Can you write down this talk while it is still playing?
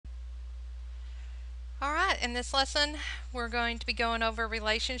in this lesson we're going to be going over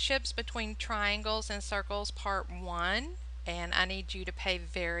relationships between triangles and circles part 1, and I need you to pay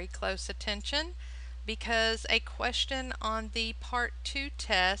very close attention because a question on the part 2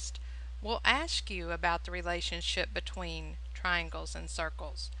 test will ask you about the relationship between triangles and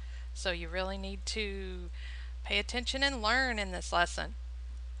circles. So you really need to pay attention and learn in this lesson.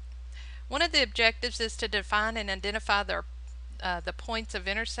 One of the objectives is to define and identify the points of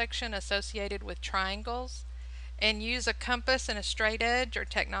intersection associated with triangles, and use a compass and a straight edge or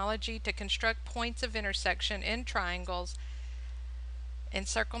technology to construct points of intersection in triangles in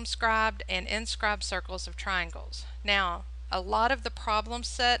circumscribed and inscribed circles of triangles. Now, a lot of the problem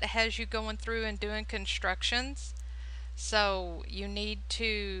set has you going through and doing constructions, so you need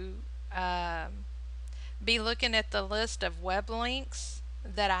to be looking at the list of web links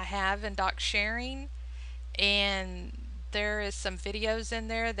that I have in Doc Sharing, and there is some videos in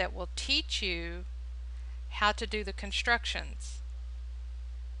there that will teach you how to do the constructions.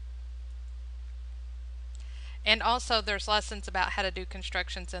 And also there's lessons about how to do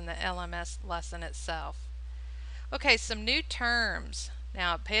constructions in the LMS lesson itself. Okay, some new terms.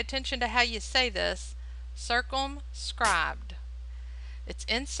 Now pay attention to how you say this. Circumscribed. It's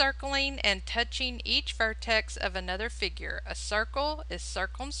encircling and touching each vertex of another figure. A circle is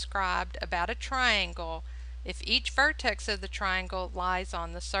circumscribed about a triangle if each vertex of the triangle lies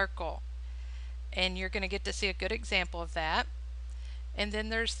on the circle. And you're going to get to see a good example of that. And then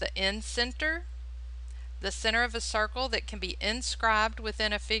there's the incenter, the center of a circle that can be inscribed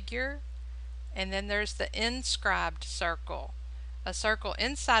within a figure. And then there's the inscribed circle, a circle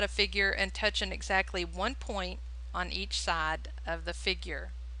inside a figure and touching exactly one point on each side of the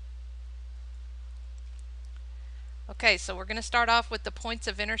figure. Okay, so we're going to start off with the points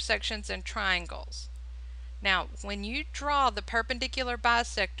of intersections in triangles. Now, when you draw the perpendicular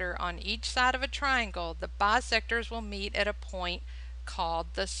bisector on each side of a triangle, the bisectors will meet at a point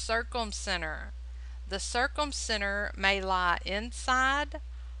called the circumcenter. The circumcenter may lie inside,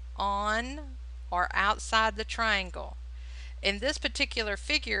 on, or outside the triangle. In this particular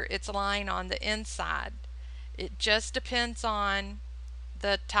figure, it's lying on the inside. It just depends on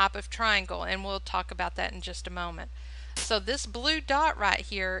the type of triangle, and we'll talk about that in just a moment. So this blue dot right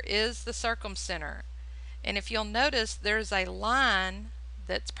here is the circumcenter. And if you'll notice, there's a line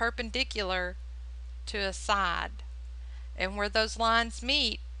that's perpendicular to a side. And where those lines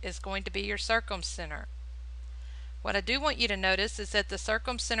meet is going to be your circumcenter. What I do want you to notice is that the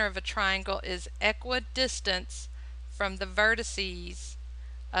circumcenter of a triangle is equidistant from the vertices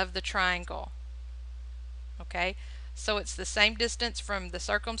of the triangle. Okay, so it's the same distance from the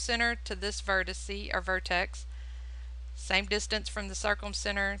circumcenter to this vertice or vertex, same distance from the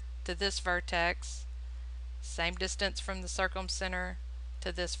circumcenter to this vertex, same distance from the circumcenter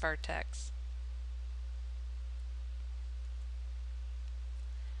to this vertex.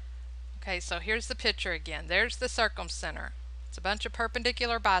 Okay, so here's the picture again. There's the circumcenter. It's a bunch of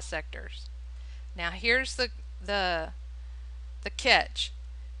perpendicular bisectors. Now here's the catch.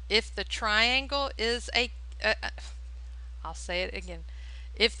 If the triangle is I'll say it again.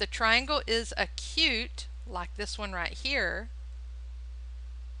 If the triangle is acute, like this one right here,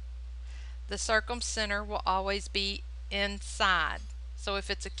 the circumcenter will always be inside. So if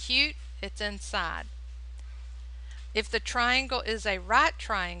it's acute, it's inside. If the triangle is a right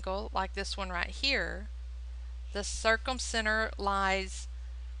triangle, like this one right here, the circumcenter lies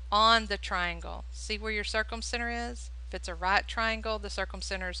on the triangle. See where your circumcenter is? If it's a right triangle, the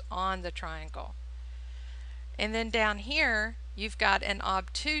circumcenter is on the triangle. And then down here, you've got an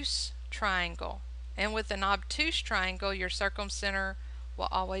obtuse triangle. And with an obtuse triangle, your circumcenter will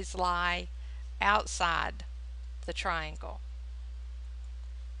always lie outside the triangle.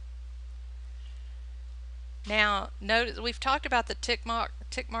 Now, notice we've talked about the tick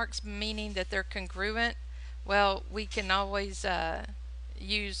marks meaning that they're congruent. Well, we can always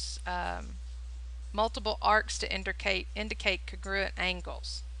use multiple arcs to indicate congruent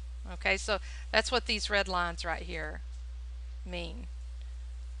angles. Okay, so that's what these red lines right here mean.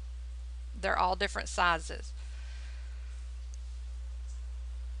 They're all different sizes.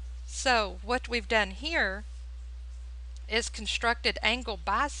 So what we've done here is constructed angle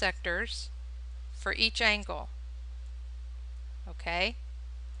bisectors for each angle. Okay,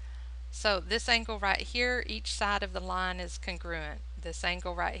 so this angle right here, each side of the line is congruent. This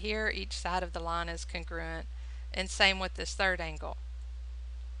angle right here, each side of the line is congruent, and same with this third angle.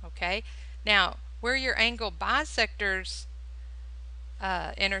 Okay, now where your angle bisectors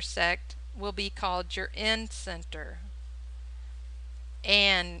intersect will be called your incenter,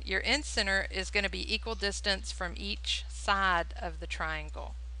 and your incenter is going to be equal distance from each side of the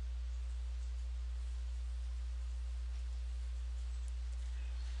triangle.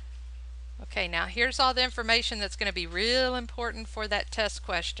 Okay, now here's all the information that's going to be real important for that test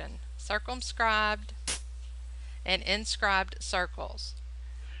question. Circumscribed and inscribed circles.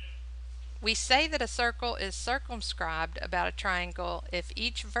 We say that a circle is circumscribed about a triangle if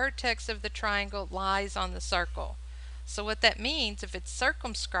each vertex of the triangle lies on the circle. So what that means, if it's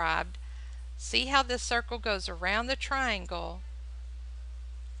circumscribed, see how this circle goes around the triangle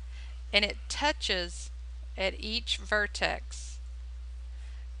and it touches at each vertex.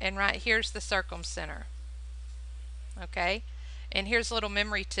 And right here's the circumcenter. Okay? And here's a little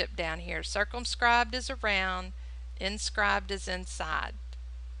memory tip down here. Circumscribed is around, inscribed is inside.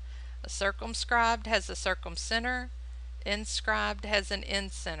 A circumscribed has a circumcenter, inscribed has an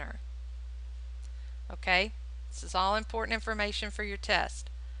incenter. Okay? This is all important information for your test.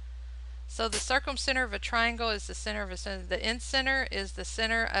 So the circumcenter of a triangle is the center of a center. The incenter is the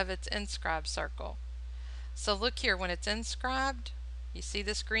center of its inscribed circle. So look here, when it's inscribed, you see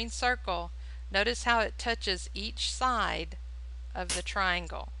this green circle. Notice how it touches each side of the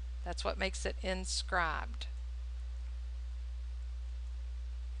triangle. That's what makes it inscribed.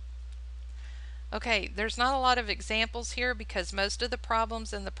 Okay, there's not a lot of examples here because most of the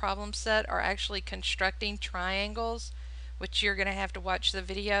problems in the problem set are actually constructing triangles, which you're going to have to watch the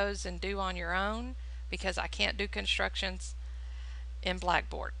videos and do on your own because I can't do constructions in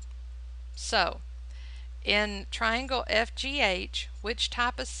Blackboard. So, in triangle FGH, which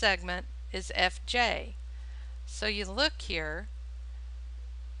type of segment is FJ? So you look here,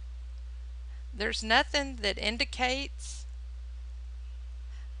 there's nothing that indicates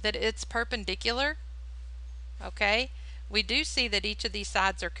that it's perpendicular. Okay, we do see that each of these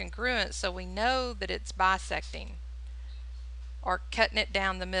sides are congruent, so we know that it's bisecting or cutting it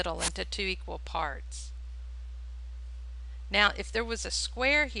down the middle into two equal parts. Now if there was a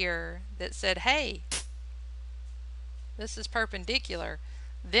square here that said, hey, this is perpendicular,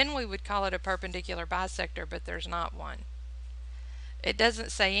 then we would call it a perpendicular bisector, but there's not one. It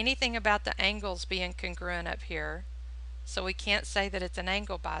doesn't say anything about the angles being congruent up here, so we can't say that it's an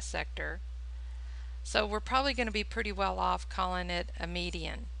angle bisector. So we're probably going to be pretty well off calling it a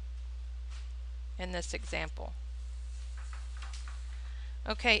median in this example.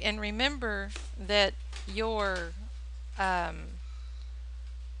 Okay, and remember that you're going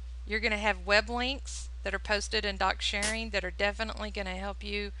to have web links that are posted in Doc Sharing that are definitely going to help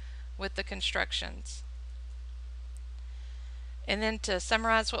you with the constructions. And then to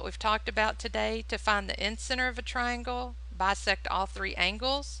summarize what we've talked about today, to find the incenter of a triangle, bisect all three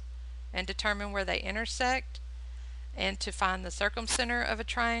angles and determine where they intersect. And to find the circumcenter of a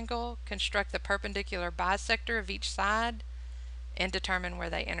triangle, construct the perpendicular bisector of each side and determine where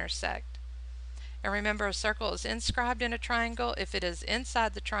they intersect. And remember, a circle is inscribed in a triangle if it is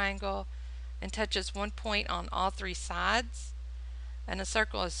inside the triangle and touches one point on all three sides. And a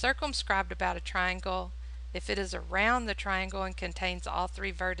circle is circumscribed about a triangle if it is around the triangle and contains all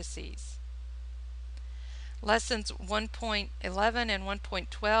three vertices. Lessons 1.11 and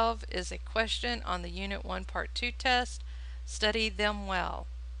 1.12 is a question on the Unit 1 Part 2 test. Study them well.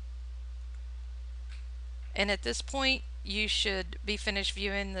 And at this point, you should be finished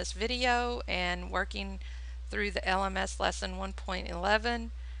viewing this video and working through the LMS Lesson 1.11,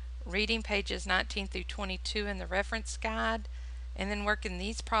 reading pages 19 through 22 in the reference guide, and then working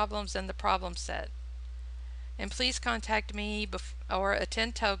these problems in the problem set. And please contact me or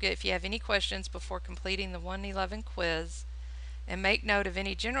attend TOGA if you have any questions before completing the 111 quiz, and make note of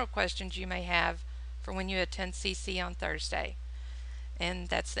any general questions you may have for when you attend CC on Thursday. And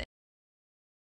that's the